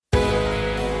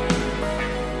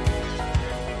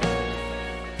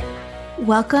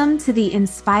Welcome to the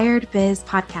Inspired Biz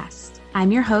podcast.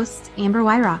 I'm your host, Amber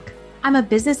Wyrock. I'm a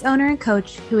business owner and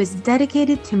coach who is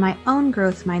dedicated to my own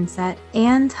growth mindset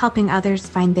and helping others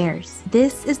find theirs.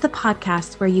 This is the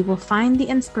podcast where you will find the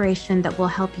inspiration that will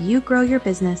help you grow your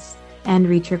business and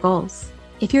reach your goals.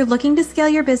 If you're looking to scale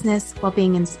your business while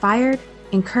being inspired,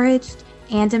 encouraged,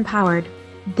 and empowered,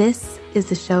 this is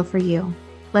the show for you.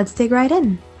 Let's dig right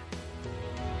in.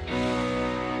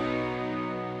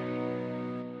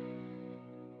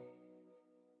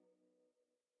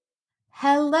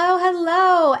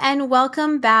 Hello, and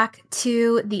welcome back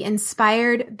to the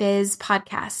Inspired Biz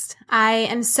podcast. I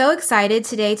am so excited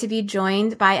today to be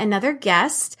joined by another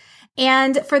guest.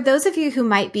 And for those of you who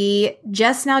might be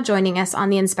just now joining us on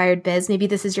the Inspired Biz, maybe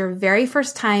this is your very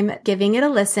first time giving it a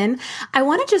listen, I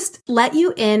want to just let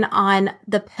you in on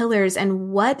the pillars and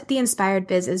what the Inspired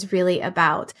Biz is really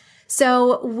about.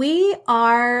 So we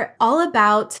are all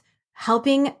about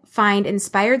helping find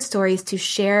inspired stories to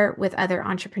share with other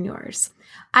entrepreneurs.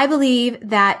 I believe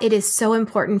that it is so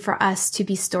important for us to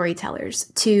be storytellers,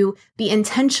 to be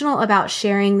intentional about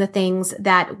sharing the things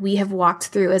that we have walked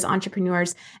through as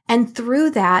entrepreneurs. And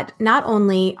through that, not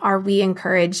only are we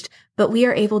encouraged, but we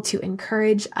are able to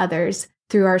encourage others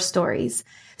through our stories.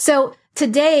 So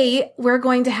today we're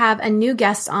going to have a new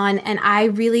guest on, and I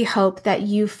really hope that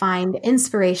you find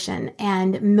inspiration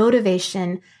and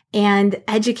motivation and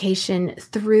education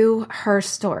through her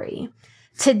story.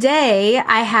 Today,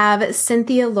 I have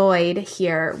Cynthia Lloyd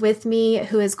here with me,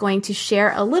 who is going to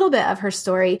share a little bit of her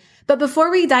story. But before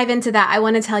we dive into that, I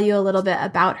want to tell you a little bit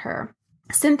about her.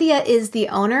 Cynthia is the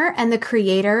owner and the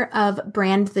creator of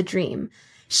Brand the Dream.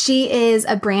 She is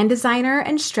a brand designer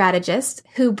and strategist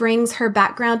who brings her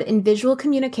background in visual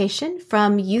communication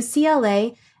from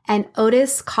UCLA and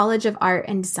Otis College of Art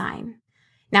and Design.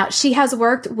 Now, she has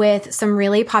worked with some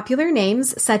really popular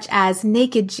names such as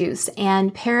Naked Juice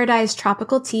and Paradise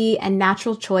Tropical Tea and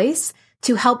Natural Choice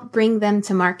to help bring them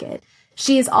to market.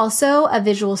 She is also a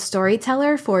visual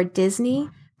storyteller for Disney,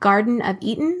 Garden of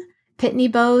Eden,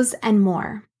 Pitney Bowes, and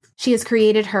more. She has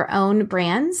created her own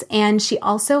brands, and she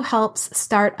also helps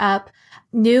start up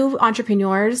new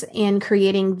entrepreneurs in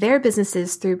creating their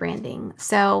businesses through branding.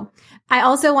 So I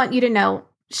also want you to know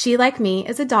she, like me,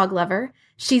 is a dog lover.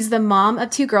 She's the mom of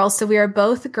two girls, so we are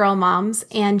both girl moms,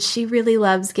 and she really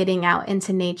loves getting out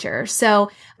into nature.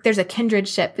 So there's a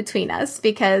kindredship between us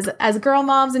because as girl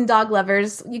moms and dog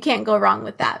lovers, you can't go wrong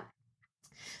with that.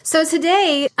 So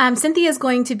today, Cynthia is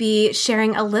going to be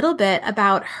sharing a little bit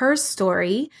about her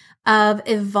story of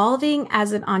evolving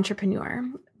as an entrepreneur.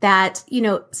 That,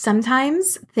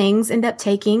 sometimes things end up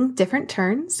taking different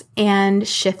turns and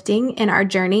shifting in our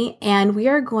journey, and we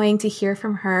are going to hear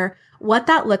from her what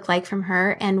that looked like from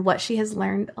her and what she has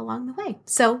learned along the way.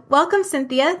 So welcome,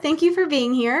 Cynthia. Thank you for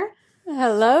being here.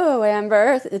 Hello,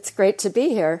 Amber. It's great to be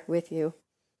here with you.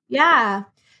 Yeah.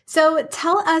 So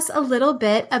tell us a little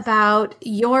bit about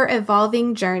your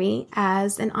evolving journey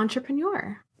as an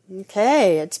entrepreneur.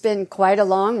 Okay. It's been quite a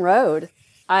long road.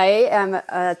 I am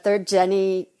a third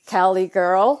Jenny Cali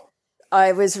girl.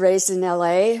 I was raised in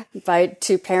LA by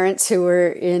two parents who were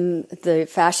in the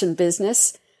fashion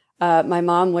business. My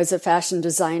mom was a fashion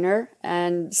designer,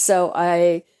 and so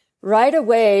I right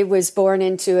away was born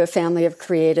into a family of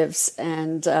creatives,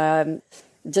 and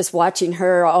just watching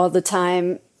her all the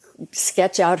time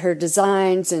sketch out her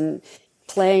designs and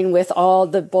playing with all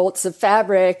the bolts of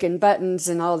fabric and buttons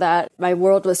and all that. My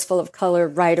world was full of color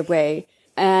right away,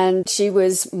 and she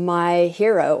was my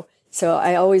hero. So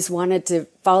I always wanted to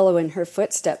follow in her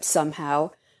footsteps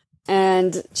somehow.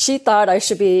 And she thought I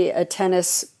should be a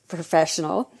tennis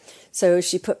professional. So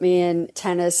she put me in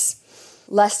tennis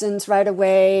lessons right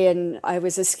away, and I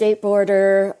was a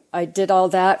skateboarder. I did all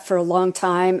that for a long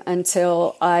time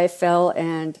until I fell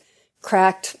and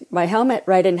cracked my helmet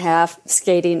right in half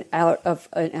skating out of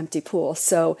an empty pool.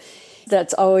 So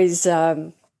that's always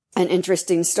an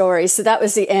interesting story. So that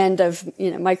was the end of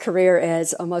my career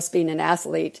as almost being an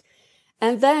athlete.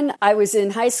 And then I was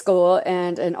in high school,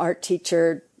 and an art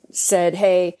teacher said,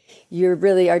 "Hey, you're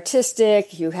really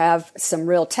artistic. You have some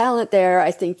real talent there. I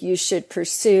think you should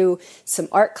pursue some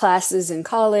art classes in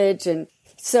college." And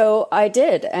so I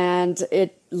did. And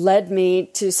it led me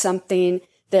to something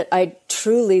that I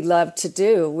truly love to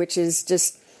do, which is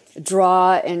just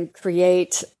draw and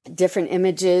create different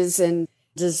images and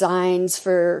designs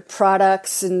for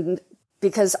products. And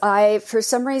because for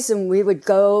some reason, we would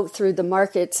go through the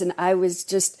markets, and I was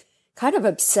just kind of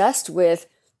obsessed with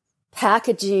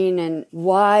packaging and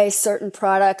why certain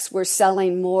products were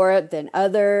selling more than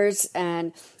others,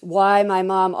 and why my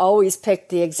mom always picked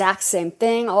the exact same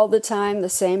thing all the time, the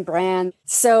same brand.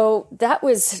 So that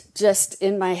was just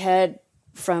in my head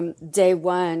from day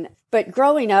one. But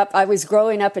growing up, I was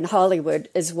growing up in Hollywood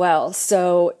as well.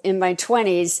 So in my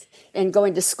 20s and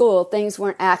going to school, things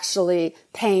weren't actually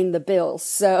paying the bills.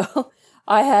 So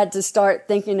I had to start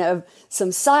thinking of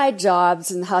some side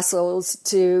jobs and hustles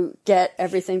to get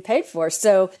everything paid for.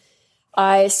 So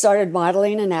I started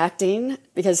modeling and acting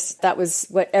because that was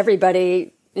what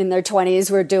everybody in their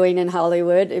 20s were doing in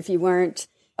Hollywood if you weren't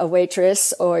a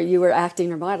waitress or you were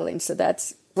acting or modeling. So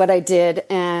that's what I did.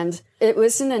 And it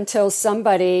wasn't until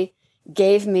somebody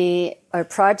gave me a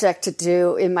project to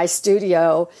do in my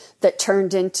studio that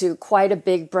turned into quite a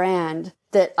big brand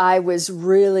that I was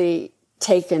really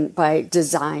taken by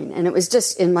design. And it was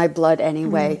just in my blood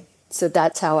anyway. Mm-hmm. So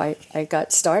that's how I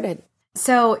got started.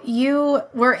 So you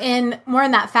were more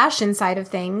in that fashion side of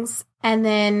things. And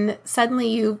then suddenly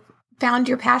you found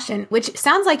your passion, which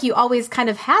sounds like you always kind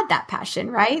of had that passion,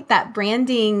 right? That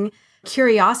branding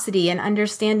curiosity and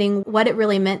understanding what it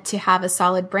really meant to have a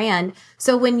solid brand.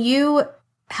 So when you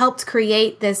helped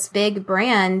create this big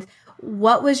brand,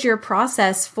 what was your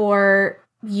process for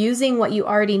using what you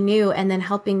already knew and then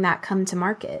helping that come to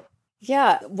market?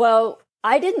 Yeah, well,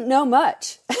 I didn't know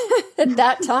much at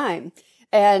that time.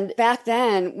 And back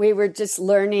then, we were just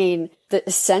learning the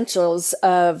essentials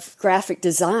of graphic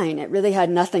design. It really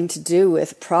had nothing to do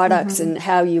with products and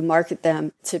how you market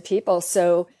them to people.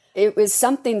 So it was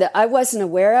something that I wasn't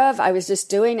aware of. I was just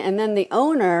doing. And then the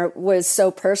owner was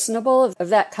so personable of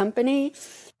that company.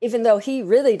 Even though he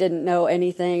really didn't know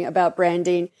anything about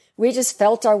branding, we just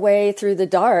felt our way through the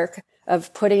dark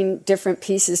of putting different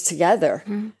pieces together.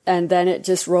 Mm-hmm. And then it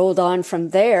just rolled on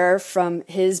from there, from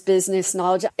his business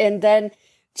knowledge. And then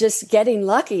just getting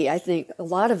lucky, I think a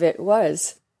lot of it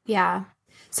was. Yeah.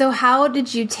 So how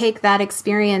did you take that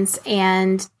experience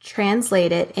and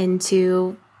translate it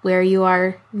into where you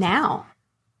are now?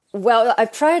 Well,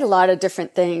 I've tried a lot of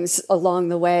different things along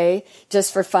the way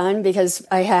just for fun because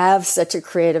I have such a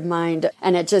creative mind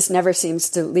and it just never seems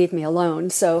to leave me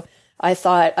alone. So I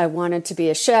thought I wanted to be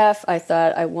a chef. I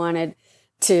thought I wanted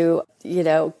to,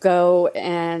 go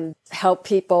and help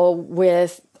people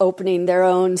with opening their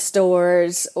own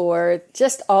stores or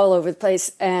just all over the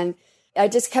place. And I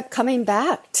just kept coming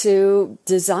back to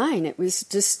design. It was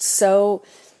just so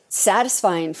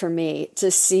satisfying for me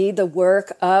to see the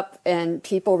work up and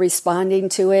people responding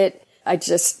to it. I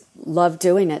just love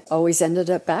doing it. Always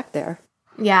ended up back there.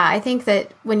 Yeah, I think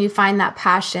that when you find that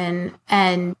passion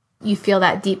and you feel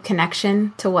that deep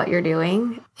connection to what you're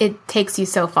doing, it takes you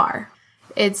so far.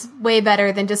 It's way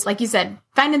better than just, like you said,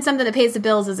 finding something that pays the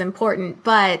bills is important,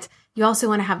 but you also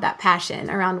want to have that passion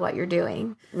around what you're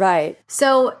doing. Right.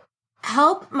 So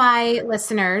help my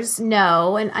listeners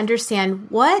know and understand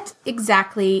what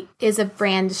exactly is a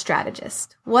brand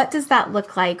strategist. What does that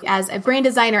look like as a brand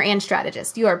designer and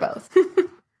strategist? You are both.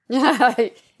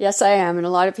 Yes, I am. And a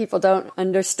lot of people don't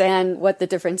understand what the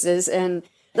difference is. And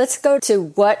let's go to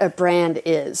what a brand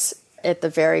is at the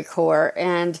very core.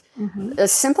 And a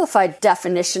simplified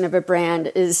definition of a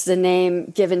brand is the name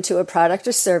given to a product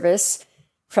or service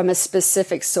from a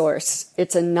specific source.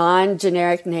 It's a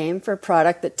non-generic name for a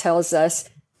product that tells us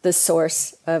the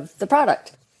source of the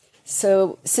product.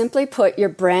 So simply put, your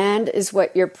brand is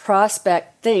what your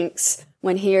prospect thinks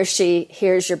when he or she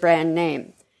hears your brand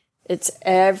name. It's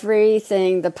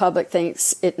everything the public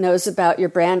thinks it knows about your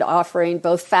brand offering,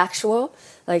 both factual,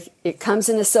 like it comes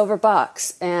in a silver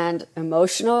box, and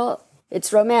emotional,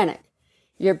 it's romantic.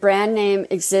 Your brand name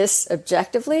exists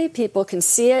objectively. People can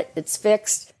see it. It's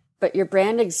fixed. But your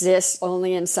brand exists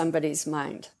only in somebody's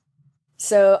mind.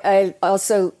 So I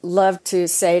also love to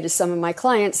say to some of my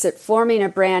clients that forming a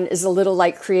brand is a little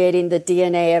like creating the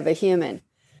DNA of a human.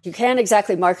 You can't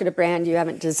exactly market a brand you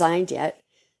haven't designed yet.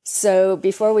 So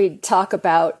before we talk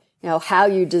about, how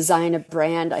you design a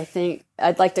brand, I think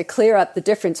I'd like to clear up the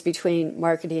difference between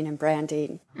marketing and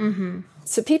branding. Mm-hmm.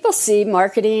 So people see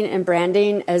marketing and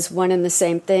branding as one and the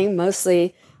same thing,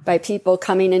 mostly by people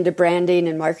coming into branding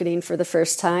and marketing for the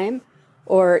first time,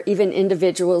 or even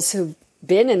individuals who've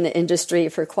been in the industry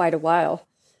for quite a while.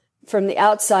 From the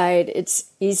outside,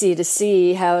 it's easy to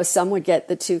see how some would get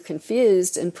the two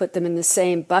confused and put them in the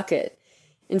same bucket.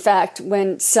 In fact,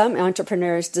 when some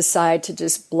entrepreneurs decide to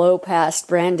just blow past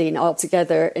branding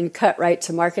altogether and cut right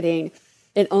to marketing,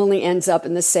 it only ends up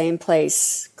in the same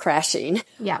place, crashing.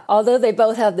 Yeah. Although they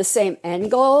both have the same end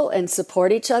goal and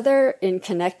support each other in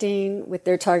connecting with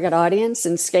their target audience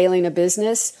and scaling a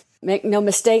business, make no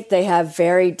mistake, they have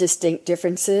very distinct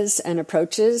differences and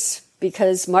approaches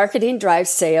because marketing drives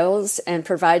sales and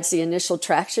provides the initial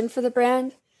traction for the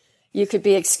brand. You could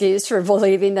be excused for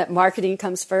believing that marketing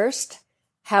comes first.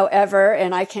 However,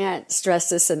 and I can't stress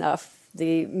this enough,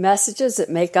 the messages that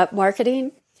make up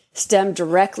marketing stem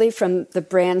directly from the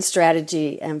brand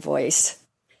strategy and voice.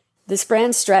 This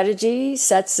brand strategy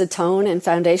sets the tone and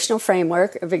foundational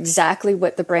framework of exactly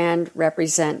what the brand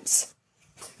represents.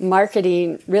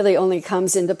 Marketing really only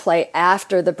comes into play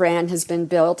after the brand has been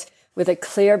built with a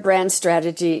clear brand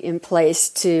strategy in place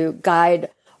to guide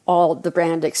all the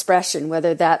brand expression,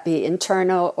 whether that be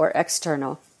internal or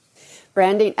external.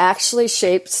 Branding actually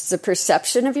shapes the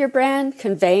perception of your brand,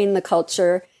 conveying the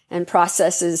culture and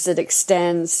processes that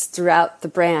extends throughout the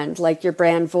brand, like your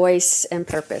brand voice and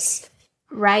purpose.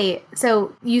 Right.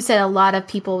 So you said a lot of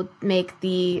people make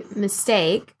the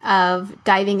mistake of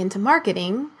diving into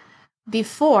marketing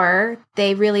before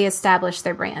they really establish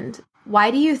their brand.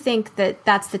 Why do you think that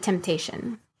that's the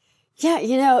temptation?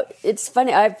 Yeah, it's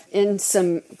funny. I'm in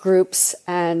some groups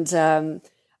and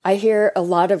I hear a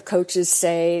lot of coaches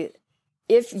say,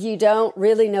 if you don't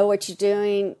really know what you're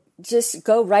doing, just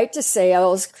go right to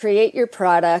sales, create your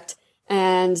product,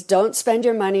 and don't spend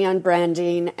your money on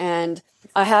branding. And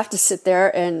I have to sit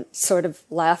there and sort of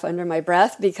laugh under my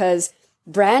breath because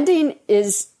branding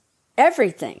is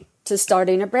everything to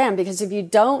starting a brand. Because if you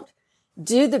don't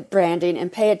do the branding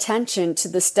and pay attention to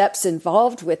the steps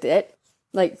involved with it,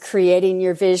 like creating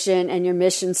your vision and your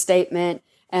mission statement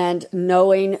and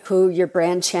knowing who your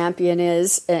brand champion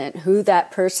is and who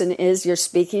that person is you're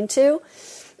speaking to,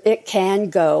 it can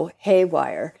go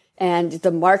haywire. And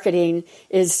the marketing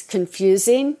is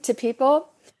confusing to people.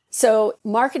 So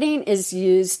marketing is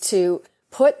used to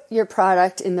put your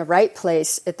product in the right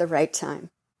place at the right time.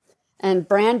 And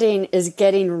branding is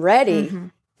getting ready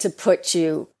to put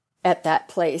you at that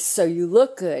place. So you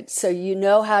look good. So you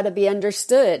know how to be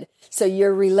understood. So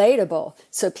you're relatable.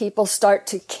 So people start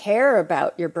to care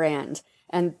about your brand.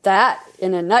 And that,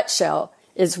 in a nutshell,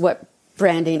 is what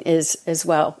branding is as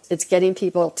well. It's getting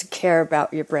people to care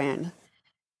about your brand.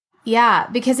 Yeah,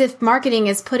 because if marketing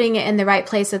is putting it in the right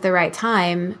place at the right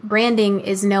time, branding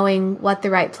is knowing what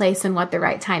the right place and what the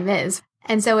right time is.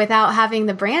 And so without having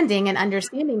the branding and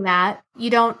understanding that, you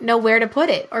don't know where to put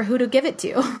it or who to give it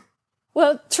to.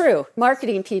 Well, true.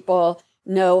 Marketing people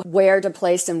know where to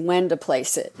place and when to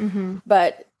place it.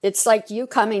 But it's like you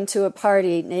coming to a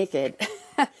party naked.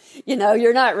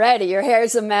 You're not ready. Your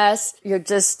hair's a mess. You're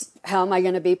just, how am I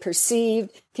going to be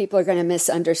perceived? People are going to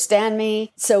misunderstand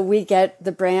me. So we get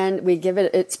the brand, we give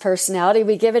it its personality,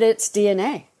 we give it its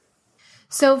DNA.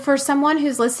 So for someone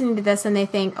who's listening to this and they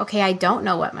think, okay, I don't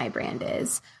know what my brand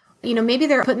is, maybe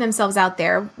they're putting themselves out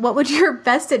there. What would your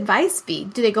best advice be?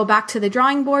 Do they go back to the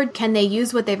drawing board? Can they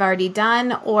use what they've already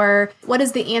done? Or what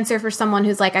is the answer for someone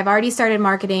who's like, I've already started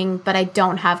marketing, but I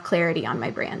don't have clarity on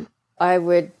my brand? I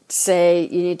would say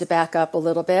you need to back up a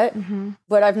little bit.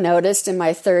 What I've noticed in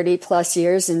my 30 plus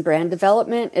years in brand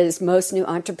development is most new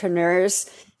entrepreneurs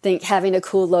think having a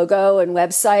cool logo and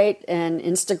website and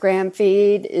Instagram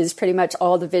feed is pretty much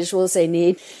all the visuals they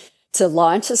need to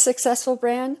launch a successful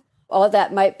brand. All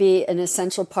that might be an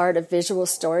essential part of visual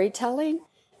storytelling.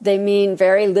 They mean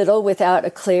very little without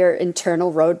a clear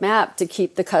internal roadmap to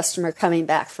keep the customer coming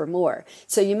back for more.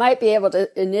 So you might be able to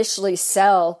initially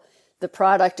sell the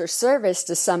product or service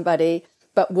to somebody,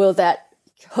 but will that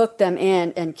hook them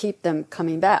in and keep them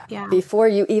coming back? Yeah. Before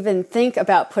you even think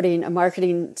about putting a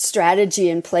marketing strategy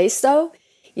in place, though,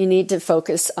 you need to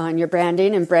focus on your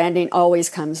branding, and branding always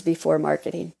comes before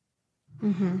marketing.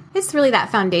 It's really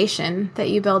that foundation that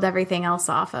you build everything else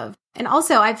off of. And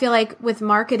also, I feel like with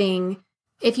marketing,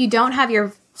 if you don't have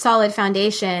your solid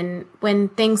foundation, when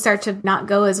things start to not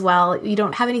go as well, you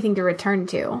don't have anything to return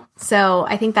to. So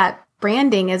I think that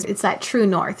branding it's that true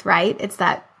north, right? It's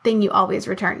that thing you always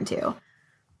return to.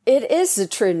 It is the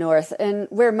true north. And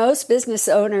where most business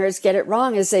owners get it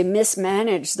wrong is they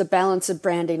mismanage the balance of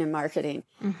branding and marketing.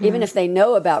 Even if they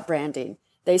know about branding,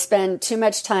 they spend too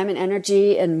much time and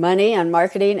energy and money on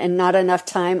marketing and not enough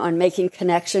time on making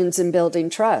connections and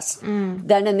building trust.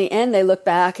 Then in the end, they look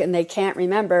back and they can't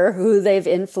remember who they've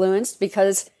influenced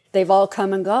because they've all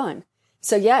come and gone.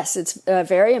 So yes, it's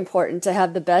very important to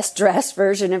have the best dressed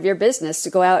version of your business to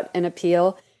go out and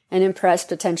appeal and impress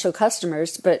potential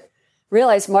customers. But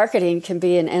realize marketing can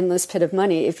be an endless pit of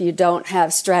money if you don't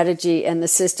have strategy and the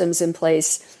systems in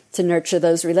place to nurture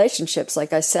those relationships,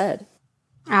 like I said.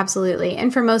 Absolutely.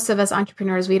 And for most of us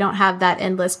entrepreneurs, we don't have that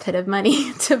endless pit of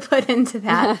money to put into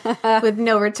that with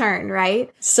no return,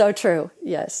 right? So true.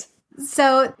 Yes.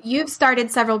 So you've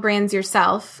started several brands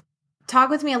yourself. Talk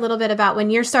with me a little bit about when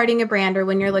you're starting a brand or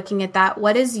when you're looking at that,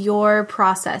 what is your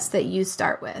process that you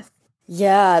start with?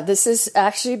 Yeah, this has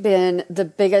actually been the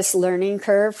biggest learning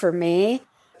curve for me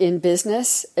in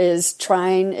business is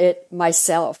trying it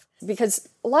myself. Because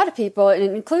a lot of people,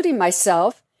 including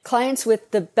myself, clients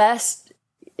with the best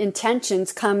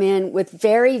intentions come in with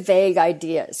very vague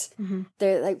ideas.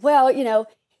 They're like, well,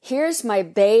 here's my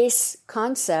base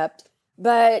concept,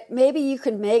 but maybe you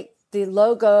could make the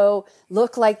logo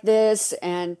look like this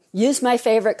and use my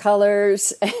favorite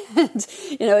colors. And,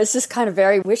 it's just kind of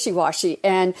very wishy-washy.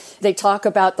 And they talk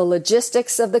about the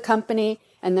logistics of the company,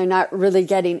 and they're not really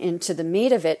getting into the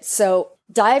meat of it. So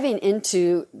diving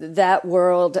into that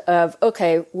world of,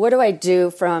 okay, what do I do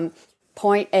from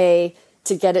point A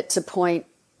to get it to point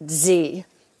Z?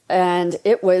 And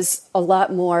it was a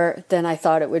lot more than I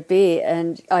thought it would be.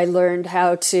 And I learned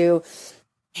how to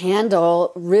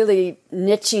handle really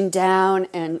niching down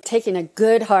and taking a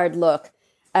good hard look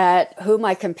at who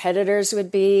my competitors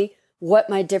would be, what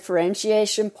my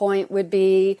differentiation point would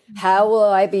be, how will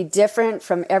I be different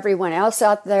from everyone else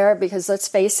out there? Because let's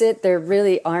face it, there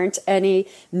really aren't any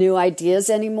new ideas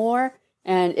anymore.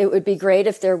 And it would be great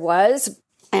if there was,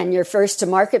 and you're first to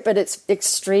market, but it's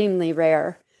extremely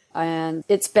rare. And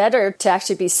it's better to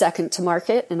actually be second to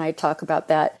market. And I talk about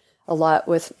that a lot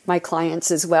with my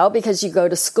clients as well, because you go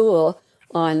to school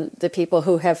on the people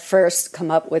who have first come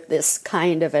up with this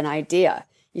kind of an idea.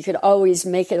 You could always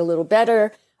make it a little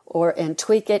better and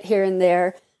tweak it here and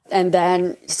there. And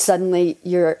then suddenly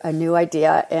you're a new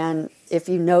idea. And if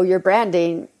you know your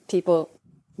branding, people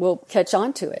will catch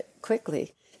on to it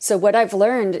quickly. So what I've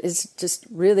learned is just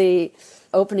really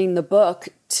opening the book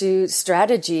to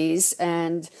strategies.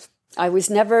 And I was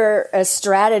never a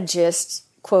strategist,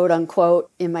 quote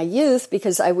unquote, in my youth,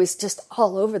 because I was just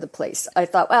all over the place. I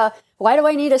thought, well, why do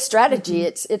I need a strategy?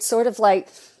 It's sort of like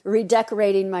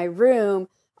redecorating my room.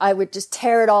 I would just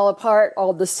tear it all apart all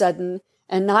of a sudden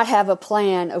and not have a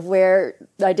plan of where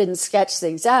I didn't sketch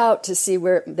things out to see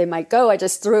where they might go. I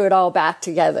just threw it all back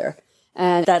together.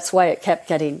 And that's why it kept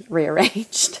getting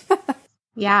rearranged.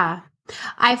 Yeah.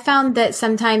 I found that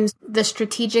sometimes the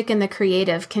strategic and the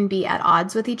creative can be at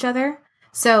odds with each other.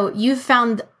 So you've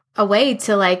found a way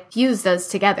to fuse those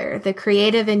together, the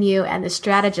creative in you and the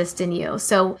strategist in you.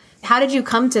 So how did you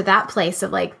come to that place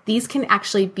of these can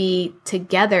actually be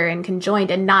together and conjoined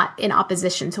and not in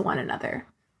opposition to one another?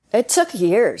 It took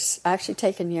years, actually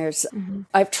taken years.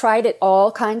 I've tried it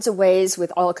all kinds of ways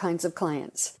with all kinds of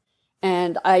clients,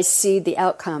 and I see the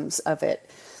outcomes of it.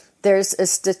 There's a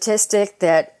statistic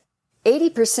that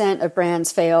 80% of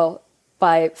brands fail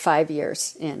by 5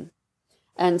 years in.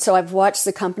 And so I've watched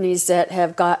the companies that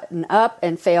have gotten up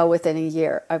and fail within a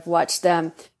year. I've watched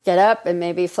them get up and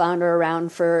maybe flounder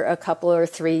around for a couple or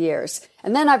 3 years.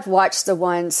 And then I've watched the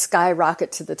ones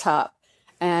skyrocket to the top.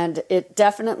 And it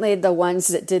definitely, the ones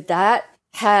that did that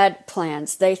had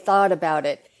plans. They thought about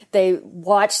it. They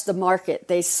watched the market.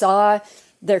 They saw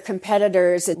their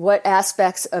competitors and what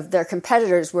aspects of their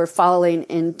competitors were falling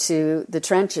into the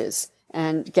trenches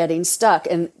and getting stuck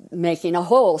and making a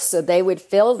hole. So they would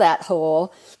fill that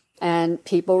hole, and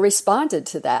people responded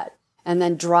to that and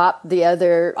then dropped the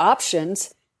other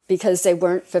options because they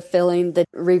weren't fulfilling the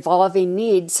revolving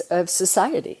needs of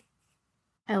society.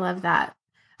 I love that.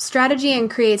 Strategy and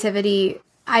creativity,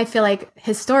 I feel like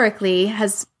historically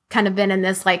has kind of been in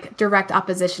this direct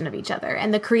opposition of each other.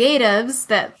 And the creatives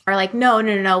that are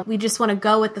no, we just want to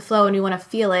go with the flow and we want to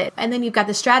feel it. And then you've got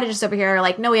the strategists over here who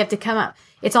are no, we have to come up.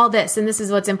 It's all this, and this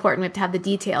is what's important. We have to have the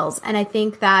details. And I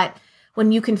think that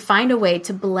when you can find a way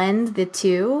to blend the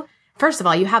two, first of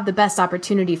all, you have the best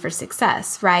opportunity for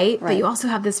success, right? But you also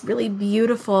have this really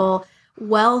beautiful,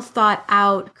 well thought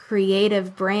out,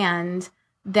 creative brand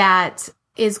that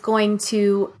is going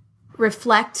to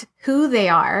reflect who they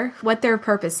are, what their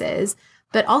purpose is,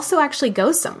 but also actually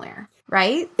go somewhere,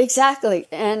 right? Exactly.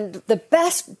 And the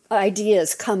best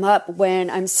ideas come up when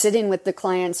I'm sitting with the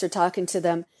clients or talking to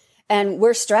them, and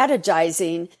we're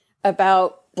strategizing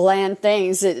about bland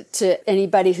things to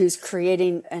anybody who's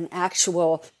creating an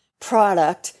actual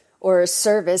product or a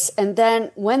service. And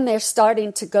then when they're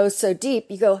starting to go so deep,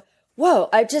 you go, whoa,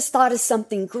 I just thought of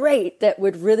something great that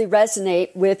would really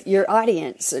resonate with your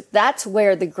audience. That's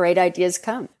where the great ideas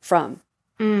come from.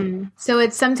 So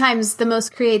it's sometimes the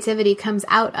most creativity comes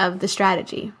out of the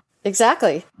strategy.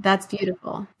 Exactly. That's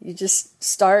beautiful. You just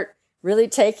start really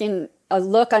taking a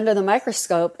look under the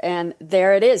microscope, and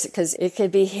there it is, because it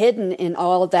could be hidden in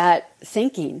all that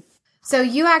thinking. So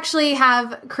you actually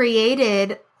have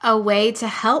created a way to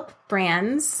help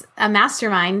brands, a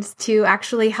mastermind, to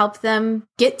actually help them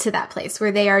get to that place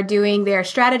where they are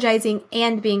strategizing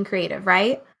and being creative,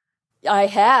 right? I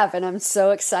have, and I'm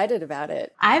so excited about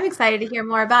it. I'm excited to hear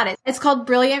more about it. It's called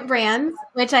Brilliant Brands,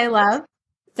 which I love.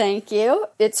 Thank you.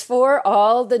 It's for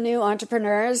all the new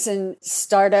entrepreneurs and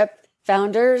startup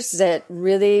founders that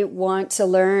really want to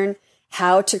learn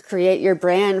how to create your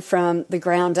brand from the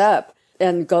ground up.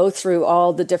 and go through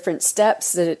all the different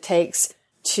steps that it takes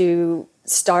to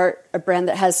start a brand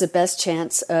that has the best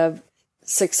chance of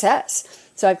success.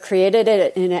 So I've created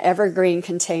it in an evergreen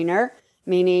container,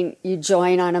 meaning you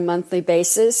join on a monthly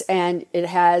basis, and it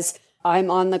has, I'm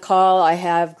on the call. I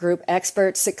have group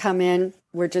experts that come in.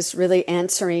 We're just really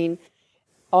answering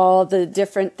all the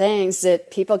different things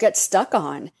that people get stuck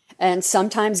on and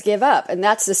sometimes give up. And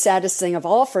that's the saddest thing of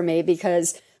all for me,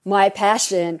 because my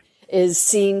passion is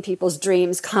seeing people's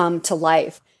dreams come to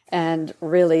life and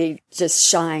really just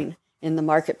shine in the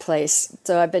marketplace.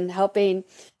 So I've been helping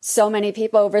so many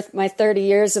people over my 30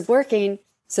 years of working.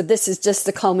 So this is just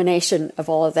the culmination of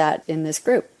all of that in this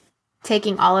group.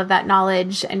 Taking all of that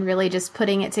knowledge and really just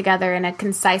putting it together in a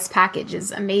concise package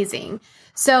is amazing.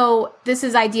 So this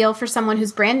is ideal for someone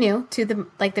who's brand new to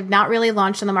they've not really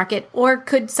launched on the market, or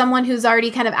could someone who's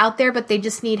already kind of out there, but they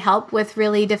just need help with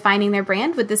really defining their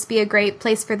brand? Would this be a great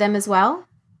place for them as well?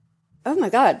 Oh my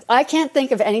God. I can't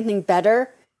think of anything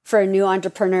better for a new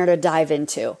entrepreneur to dive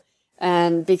into.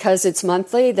 And because it's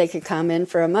monthly, they could come in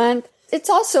for a month. It's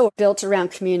also built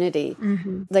around community.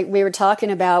 Mm-hmm. Like we were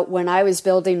talking about when I was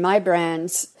building my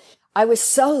brands, I was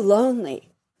so lonely.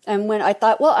 And when I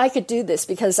thought, well, I could do this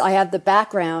because I have the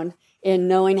background in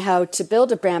knowing how to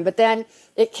build a brand. But then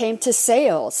it came to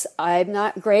sales. I'm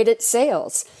not great at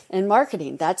sales and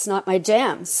marketing. That's not my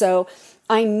jam. So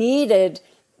I needed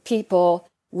people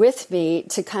with me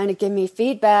to kind of give me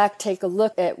feedback, take a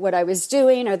look at what I was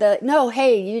doing, or they're like, no,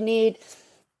 hey, you need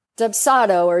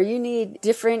Dubsado, or you need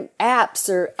different apps,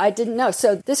 or I didn't know.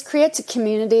 So this creates a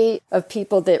community of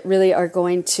people that really are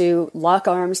going to lock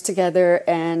arms together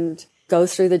and go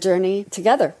through the journey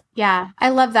together. Yeah, I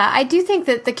love that. I do think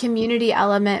that the community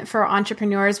element for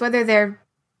entrepreneurs, whether they're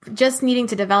just needing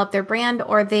to develop their brand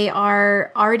or they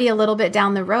are already a little bit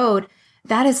down the road,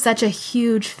 that is such a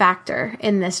huge factor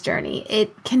in this journey.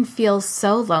 It can feel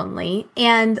so lonely.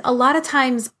 And a lot of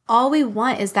times, all we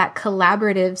want is that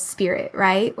collaborative spirit,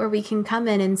 right? Where we can come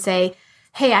in and say,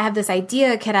 hey, I have this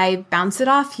idea. Could I bounce it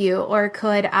off you? Or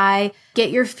could I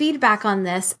get your feedback on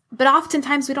this? But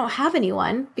oftentimes we don't have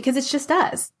anyone because it's just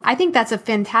us. I think that's a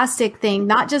fantastic thing,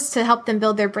 not just to help them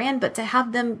build their brand, but to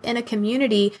have them in a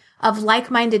community of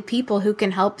like-minded people who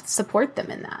can help support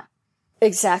them in that.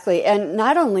 Exactly. And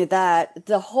not only that,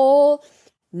 the whole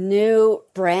new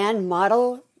brand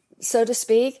model, so to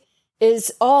speak,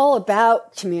 is all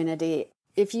about community.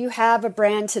 If you have a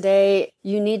brand today,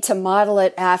 you need to model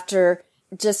it after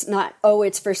just not, oh,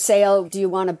 it's for sale. Do you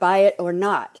want to buy it or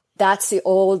not? That's the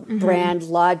old brand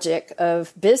logic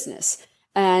of business.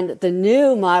 And the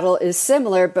new model is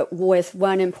similar, but with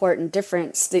one important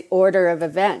difference, the order of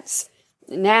events.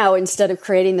 Now, instead of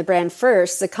creating the brand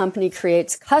first, the company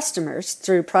creates customers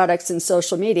through products and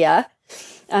social media.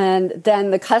 And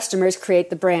then the customers create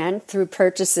the brand through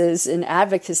purchases and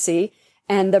advocacy.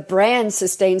 And the brand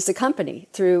sustains the company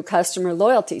through customer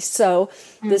loyalty. So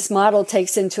this model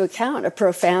takes into account a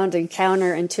profound and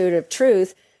counterintuitive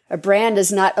truth. A brand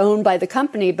is not owned by the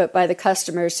company, but by the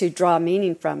customers who draw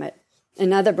meaning from it.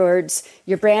 In other words,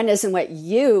 your brand isn't what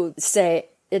you say,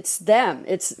 it's them.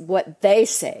 It's what they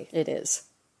say it is.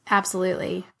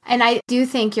 Absolutely. And I do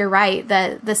think you're right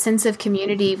that the sense of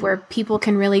community where people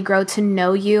can really grow to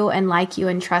know you and like you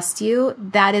and trust you,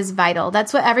 that is vital.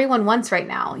 That's what everyone wants right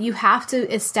now. You have to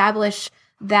establish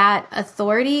that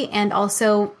authority and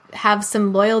also have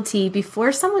some loyalty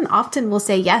before someone often will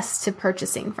say yes to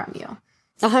purchasing from you.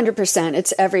 100%.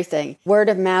 It's everything. Word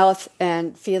of mouth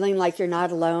and feeling like you're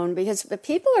not alone, because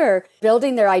people are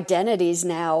building their identities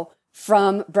now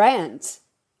from brands.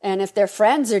 And if their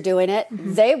friends are doing it,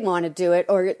 they want to do it,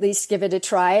 or at least give it a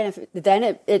try. And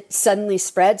then it suddenly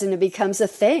spreads and it becomes a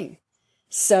thing.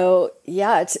 So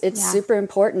yeah, it's super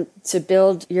important to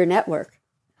build your network.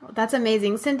 That's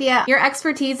amazing. Cynthia, your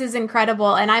expertise is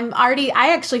incredible. And I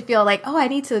actually feel like, I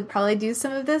need to probably do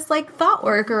some of this thought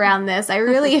work around this. I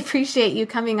really appreciate you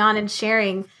coming on and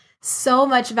sharing so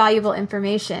much valuable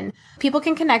information. People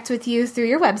can connect with you through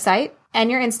your website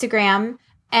and your Instagram.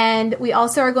 And we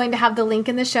also are going to have the link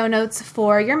in the show notes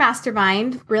for your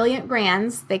mastermind, Brilliant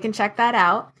Brands. They can check that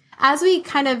out. As we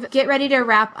kind of get ready to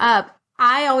wrap up,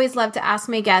 I always love to ask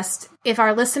my guests, if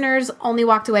our listeners only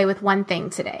walked away with one thing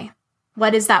today,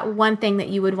 what is that one thing that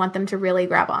you would want them to really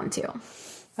grab onto?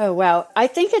 Oh, wow. I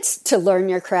think it's to learn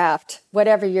your craft.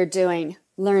 Whatever you're doing,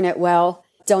 learn it well.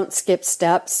 Don't skip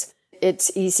steps.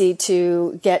 It's easy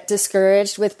to get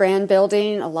discouraged with brand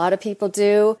building. A lot of people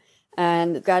do.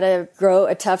 And got to grow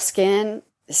a tough skin,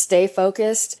 stay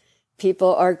focused.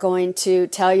 People are going to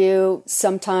tell you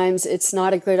sometimes it's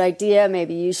not a good idea.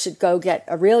 Maybe you should go get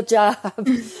a real job.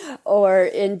 Or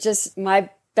in just my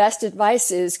best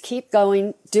advice is keep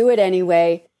going, do it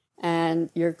anyway, and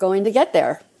you're going to get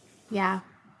there. Yeah,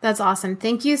 that's awesome.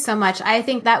 Thank you so much. I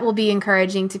think that will be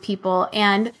encouraging to people.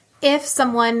 And if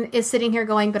someone is sitting here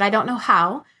going, but I don't know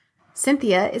how,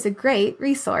 Cynthia is a great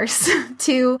resource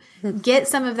to get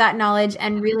some of that knowledge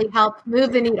and really help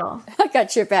move the needle. I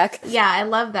got your back. Yeah, I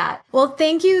love that. Well,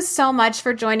 thank you so much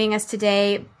for joining us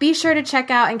today. Be sure to check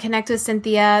out and connect with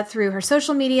Cynthia through her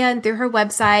social media and through her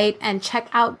website, and check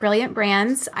out Brilliant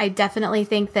Brands. I definitely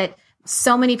think that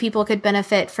so many people could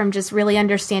benefit from just really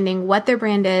understanding what their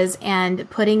brand is and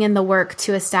putting in the work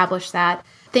to establish that.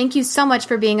 Thank you so much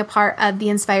for being a part of The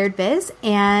Inspired Biz,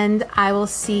 and I will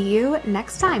see you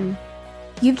next time.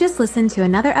 You've just listened to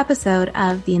another episode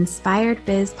of The Inspired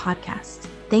Biz podcast.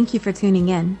 Thank you for tuning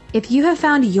in. If you have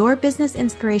found your business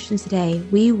inspiration today,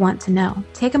 we want to know.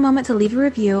 Take a moment to leave a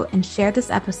review and share this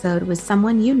episode with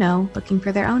someone you know looking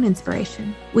for their own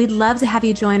inspiration. We'd love to have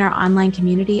you join our online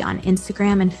community on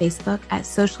Instagram and Facebook at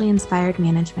Socially Inspired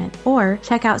Management, or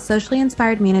check out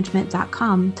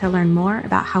sociallyinspiredmanagement.com to learn more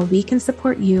about how we can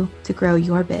support you to grow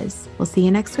your biz. We'll see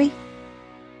you next week.